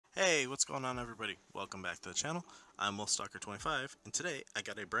Hey, what's going on everybody? Welcome back to the channel. I'm WolfStalker25, and today I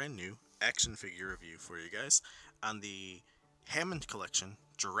got a brand new action figure review for you guys on the Hammond Collection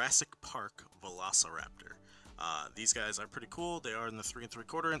Jurassic Park Velociraptor. These guys are pretty cool. They are in the 3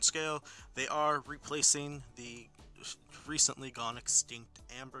 3/4 inch scale. They are replacing the recently gone extinct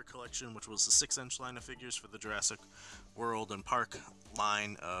Amber Collection, which was the 6-inch line of figures for the Jurassic World and Park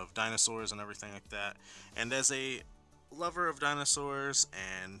line of dinosaurs and everything like that. And as a lover of dinosaurs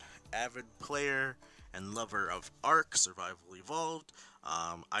and avid player and lover of Ark Survival Evolved,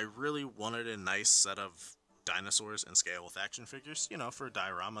 I really wanted a nice set of dinosaurs in scale with action figures, you know, for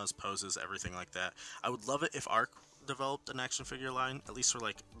dioramas, poses, everything like that. I would love it if Ark developed an action figure line, at least for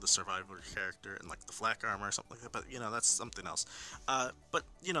like the survivor character and like the flak armor or something like that, but you know, that's something else. But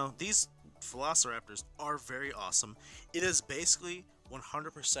you know, these Velociraptors are very awesome. It is basically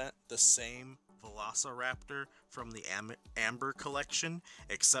 100% the same Velociraptor from the Amber Collection,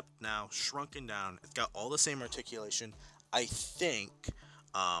 except now shrunken down. It's got all the same articulation. I think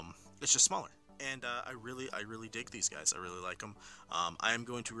it's just smaller, and I really dig these guys. I really like them. I am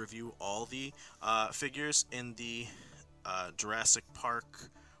going to review all the figures in the Jurassic Park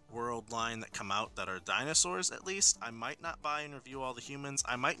World line that come out that are dinosaurs. At least I might not buy and review all the humans.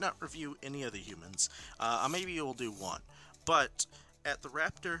 I might not review any of the humans. Maybe we'll do one, but at the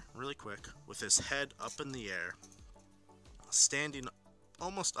raptor, really quick, with his head up in the air, standing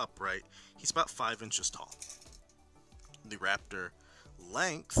almost upright, he's about 5 inches tall. The raptor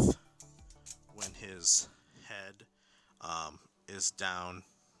length, when his head is down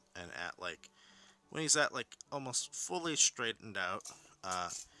and at like, when he's at like almost fully straightened out,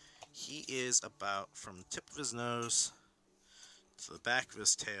 he is about from the tip of his nose to the back of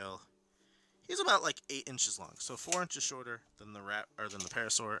his tail. He's about like 8 inches long, so 4 inches shorter than the than the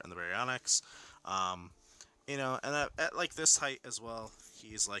Parasaur and the Baryonyx. You know, and at like this height as well,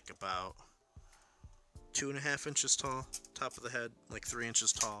 he's like about 2.5 inches tall, top of the head, like 3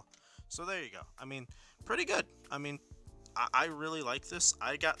 inches tall. So there you go. I mean, pretty good. I mean, I really like this.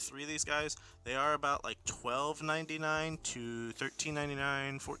 I got 3 of these guys. They are about like $12.99 to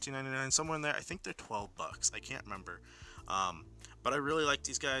 $13.99, $14.99, somewhere in there. I think they're $12. I can't remember. But I really like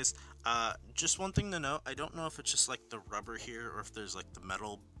these guys. Just one thing to note, I don't know if it's just like the rubber here or if there's like the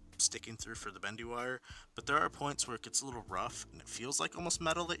metal sticking through for the bendy wire, but there are points where it gets a little rough and it feels like almost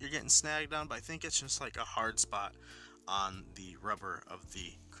metal that you're getting snagged on, but I think it's just like a hard spot on the rubber of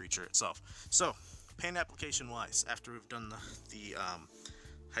the creature itself. So, paint application wise, after we've done the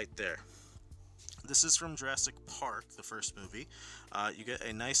height there. This is from Jurassic Park, the first movie. You get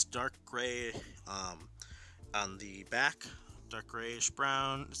a nice dark gray on the back, dark grayish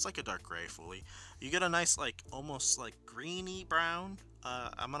brown. It's like a dark gray fully. You get a nice like almost like greeny brown.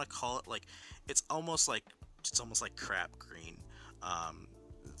 I'm gonna call it like it's almost like crap green.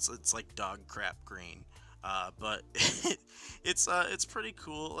 It's like dog crap green. But it's pretty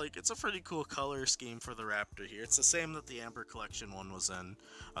cool. Like, it's a pretty cool color scheme for the raptor here. It's the same that the Amber Collection one was in,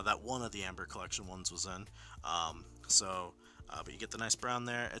 that one of the Amber Collection ones was in. But you get the nice brown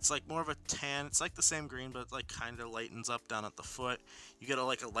there. It's like more of a tan. It's like the same green, but it like kind of lightens up down at the foot. You get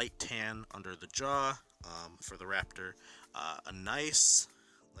like a light tan under the jaw for the raptor. A nice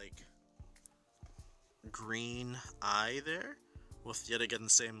like green eye there, with yet again the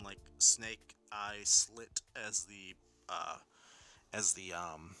same like snake eye slit as the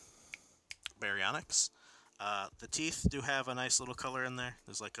Baryonyx. The teeth do have a nice little color in there.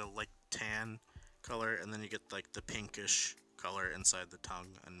 There's like a light tan color, and then you get like the pinkish color inside the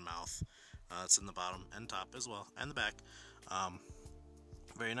tongue and mouth. It's in the bottom and top as well, and the back.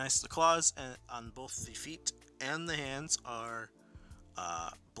 Very nice. The claws on both the feet and the hands are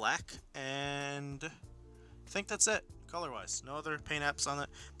black, and I think that's it color-wise. No other paint apps on it,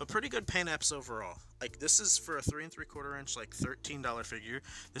 but pretty good paint apps overall. Like, this is for a 3 3/4 inch, like $13 figure.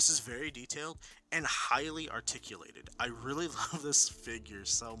 This is very detailed and highly articulated. I really love this figure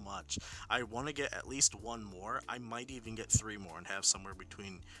so much. I want to get at least one more. I might even get 3 more and have somewhere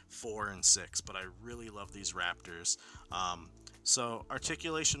between 4 and 6, but I really love these raptors. So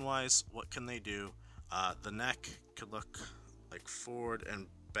articulation-wise, what can they do? The neck could look like forward and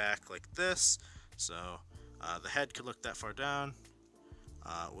back like this. So the head could look that far down.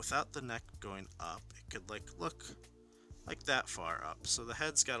 Without the neck going up, it could like look like that far up. So the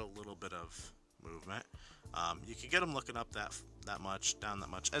head's got a little bit of movement. You could get them looking up that much, down that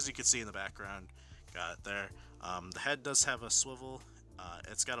much, as you can see in the background. Got it there. The head does have a swivel.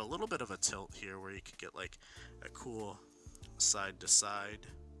 It's got a little bit of a tilt here where you could get like a cool side to side.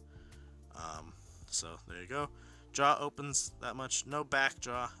 So there you go. Jaw opens that much. No back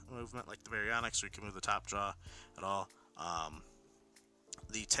jaw movement like the Baryonyx, where you can move the top jaw at all.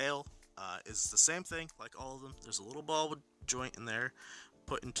 The tail is the same thing like all of them. There's a little ball joint in there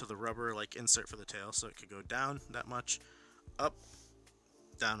put into the rubber like insert for the tail, so it could go down that much, up,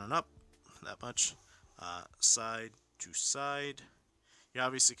 down and up that much, side to side. You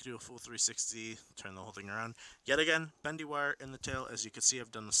obviously could do a full 360, turn the whole thing around. Yet again, bendy wire in the tail. As you can see,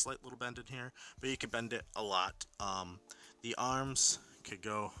 I've done a slight little bend in here, but you could bend it a lot. The arms could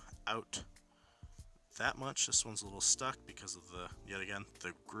go out that much. This one's a little stuck because of yet again,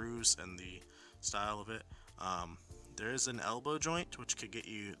 the grooves and the style of it. There is an elbow joint, which could get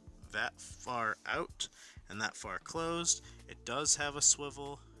you that far out and that far closed. It does have a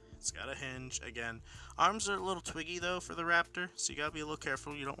swivel. It's got a hinge. Again, arms are a little twiggy though for the Raptor, so you gotta be a little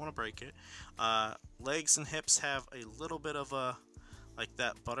careful. You don't want to break it. Legs and hips have a little bit of a, like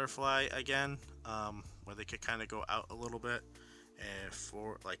that butterfly again, where they could kind of go out a little bit,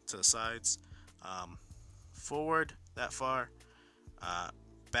 for like to the sides. Forward that far,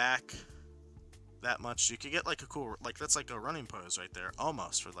 back that much. You could get like a cool, like that's like a running pose right there,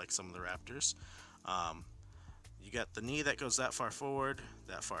 almost, for like some of the Raptors. You got the knee that goes that far forward,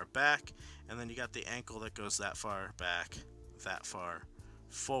 that far back, and then you got the ankle that goes that far back, that far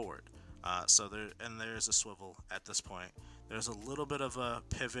forward. There's a swivel at this point. There's a little bit of a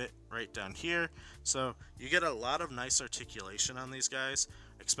pivot right down here, so you get a lot of nice articulation on these guys,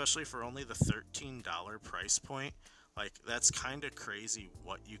 especially for only the $13 price point. Like, that's kind of crazy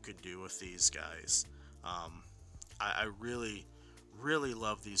what you could do with these guys. I really, really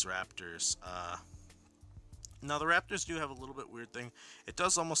love these Raptors. Now, the Raptors do have a little bit weird thing. It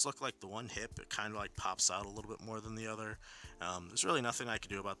does almost look like the one hip. It kind of like pops out a little bit more than the other. There's really nothing I can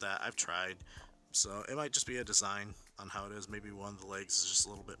do about that. I've tried. So it might just be a design on how it is. Maybe one of the legs is just a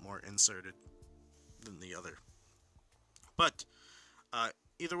little bit more inserted than the other. But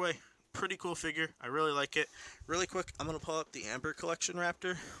either way, pretty cool figure. I really like it. Really quick, I'm going to pull up the Amber Collection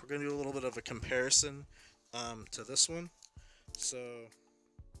Raptor. We're going to do a little bit of a comparison to this one. So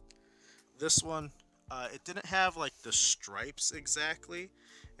this one, it didn't have like the stripes exactly,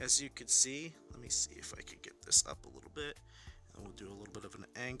 as you could see. Let me see if I could get this up a little bit, and we'll do a little bit of an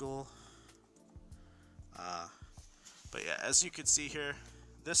angle. But yeah, as you can see here,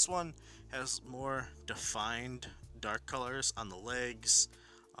 this one has more defined dark colors on the legs,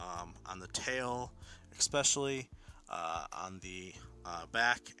 on the tail, especially on the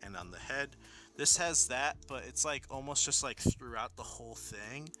back and on the head. This has that, but it's like almost just like throughout the whole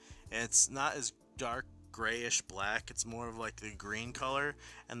thing. And it's not as dark grayish black, it's more of like the green color,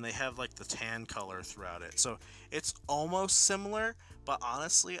 and they have like the tan color throughout it. So it's almost similar, but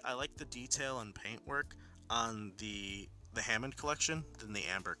honestly, I like the detail and paintwork on the Hammond Collection than the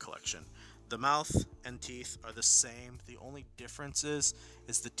Amber Collection. The mouth and teeth are the same. The only difference is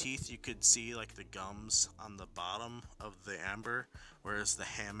the teeth. You could see like the gums on the bottom of the Amber, whereas the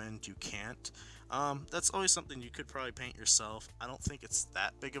Hammond you can't. That's always something you could probably paint yourself. I don't think it's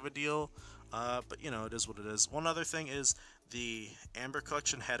that big of a deal, but you know, it is what it is. One other thing is the Amber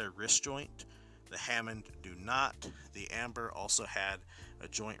Collection had a wrist joint. The Hammond do not. The Amber also had a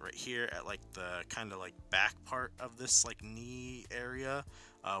joint right here at like the kind of like back part of this like knee area,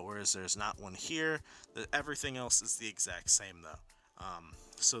 whereas there's not one here. Everything else is the exact same though.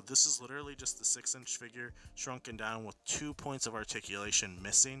 So this is literally just the 6-inch figure shrunken down with 2 points of articulation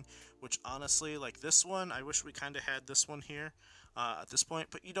missing, which honestly, like this one, I wish we kind of had this one here at this point,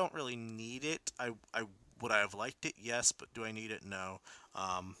 but you don't really need it. Would I have liked it? Yes, but do I need it? No.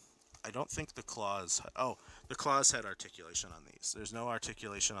 I don't think the claws... Oh, the claws had articulation on these. There's no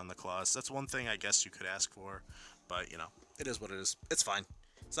articulation on the claws. That's one thing I guess you could ask for, but, you know, it is what it is. It's fine.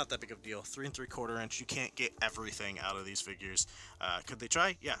 It's not that big of a deal. 3 3/4 inch. You can't get everything out of these figures. Could they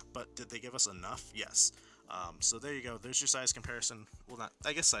try? Yeah, but did they give us enough? Yes. So there you go. There's your size comparison. Well, not,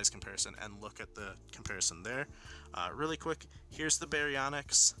 I guess size comparison, and look at the comparison there. Really quick, here's the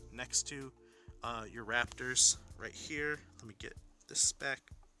baryonyx next to your Raptors right here. Let me get this back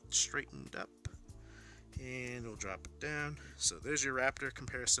straightened up, and we'll drop it down. So there's your Raptor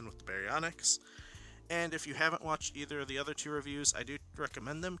comparison with the baryonyx. And if you haven't watched either of the other two reviews, I do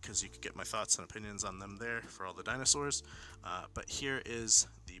recommend them because you could get my thoughts and opinions on them there for all the dinosaurs. But here is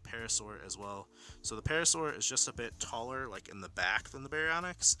the Parasaur as well. So the Parasaur is just a bit taller, like in the back, than the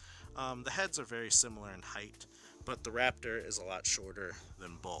baryonyx. The heads are very similar in height, but the Raptor is a lot shorter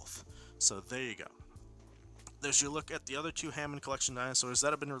than both. So there you go. There's your look at the other two Hammond Collection dinosaurs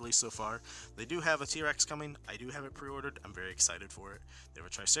that have been released so far. They do have a T-Rex coming. I do have it pre-ordered. I'm very excited for it. They have a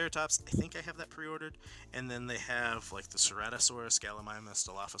Triceratops. I think I have that pre-ordered. And then they have like the Ceratosaurus, Gallimimus,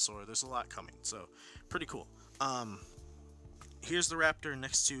 Dilophosaur. There's a lot coming, so pretty cool. Here's the Raptor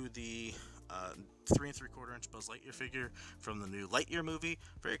next to the 3 3/4 inch Buzz Lightyear figure from the new Lightyear movie.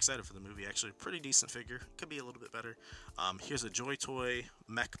 Very excited for the movie, actually. Pretty decent figure. Could be a little bit better. Here's a Joy Toy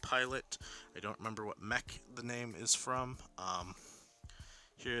mech pilot. I don't remember what mech the name is from.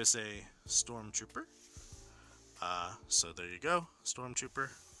 Here's a Stormtrooper. So there you go, Stormtrooper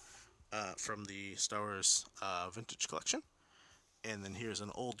from the Star Wars Vintage Collection. And then here's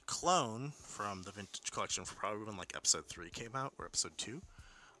an old clone from the Vintage Collection for probably when like Episode 3 came out, or Episode 2.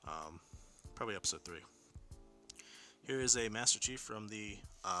 Probably Episode 3. Here is a Master Chief from the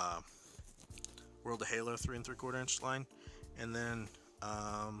World of Halo 3 3/4 inch line. And then,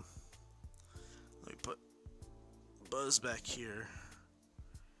 let me put Buzz back here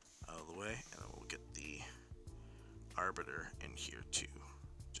out of the way, and then we'll get the Arbiter in here too,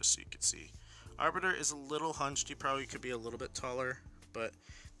 just so you can see. Arbiter is a little hunched. He probably could be a little bit taller, but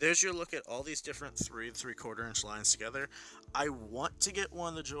there's your look at all these different 3 3/4 inch lines together. I want to get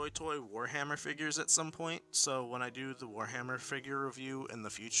one of the Joy Toy Warhammer figures at some point, so when I do the Warhammer figure review in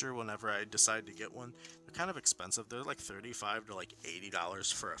the future, whenever I decide to get one, they're kind of expensive. They're like $35 to like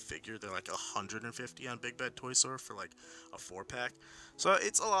 $80 for a figure. They're like $150 on Big Bad Toy Store for like a 4-pack. So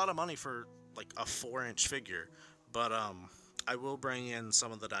it's a lot of money for like a 4-inch figure. But I will bring in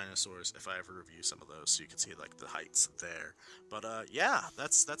some of the dinosaurs if I ever review some of those, so you can see like the heights there. But yeah,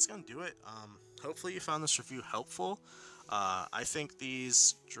 that's gonna do it. Hopefully you found this review helpful. I think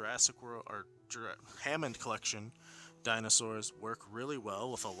these Jurassic World or Hammond Collection dinosaurs work really well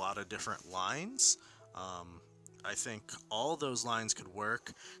with a lot of different lines. I think all those lines could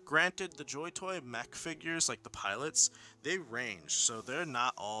work. Granted, the Joy Toy mech figures, like the pilots, they range, so they're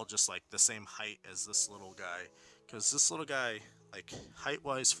not all just like the same height as this little guy. Because this little guy, like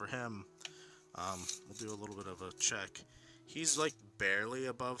height-wise for him, we'll do a little bit of a check. He's like barely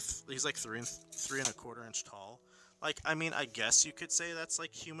above. He's like 3 3/4 inch tall. Like, I mean, I guess you could say that's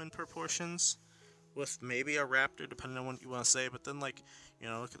like human proportions, with maybe a raptor, depending on what you want to say. But then, like, you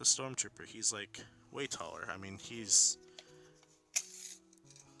know, look at the Stormtrooper. He's like way taller. I mean, he's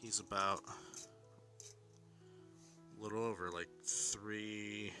about a little over like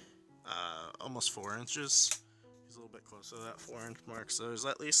 3, almost 4 inches. He's a little bit close to that 4-inch mark, so there's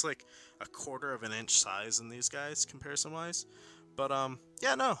at least like a 1/4 of an inch size in these guys comparison wise. But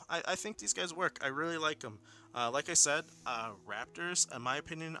yeah, no, I think these guys work. I really like them. Like I said, Raptors, in my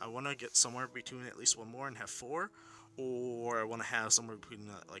opinion, I want to get somewhere between at least one more and have 4, or I want to have somewhere between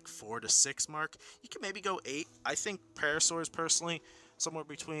like 4 to 6 mark. You can maybe go 8. I think Parasaurs, personally, somewhere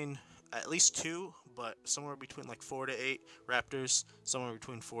between at least 2, but somewhere between like 4 to 8. Raptors, somewhere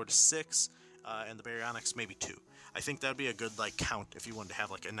between 4 to 6. And the Baryonyx, maybe 2. I think that'd be a good like count if you wanted to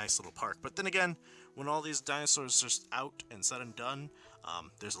have like a nice little park. But then again, when all these dinosaurs are out and said and done,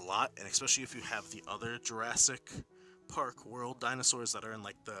 there's a lot, and especially if you have the other Jurassic Park World dinosaurs that are in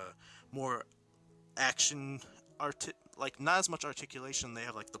like the more action like not as much articulation. They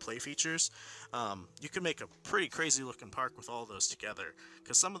have like the play features. You can make a pretty crazy looking park with all those together,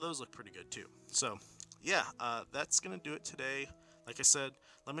 because some of those look pretty good too. So yeah, that's gonna do it today. Like I said,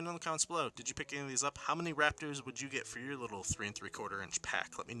 let me know in the comments below. Did you pick any of these up? How many Raptors would you get for your little 3 3/4 inch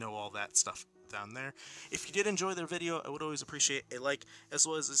pack? Let me know all that stuff down there. If you did enjoy the video, I would always appreciate a like as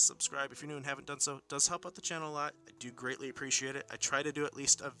well as a subscribe if you're new and haven't done so. It does help out the channel a lot. I do greatly appreciate it. I try to do at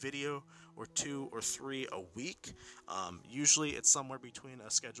least a video or 2 or 3 a week. Usually it's somewhere between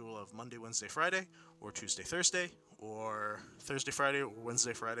a schedule of Monday, Wednesday, Friday, or Tuesday, Thursday, or Thursday, Friday, or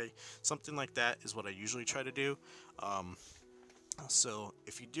Wednesday, Friday. Something like that is what I usually try to do. So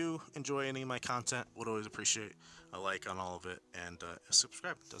if you do enjoy any of my content, would always appreciate a like on all of it, and a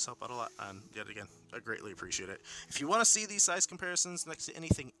subscribe. It does help out a lot, and yet again, I greatly appreciate it. If you want to see these size comparisons next to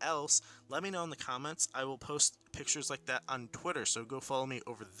anything else, let me know in the comments. I will post pictures like that on Twitter, so go follow me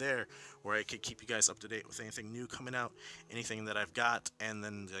over there, where I could keep you guys up to date with anything new coming out, anything that I've got, and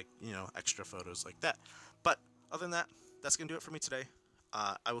then, like, you know, extra photos like that. But other than that, that's gonna do it for me today.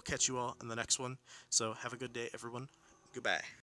 I will catch you all in the next one, so have a good day, everyone. Goodbye.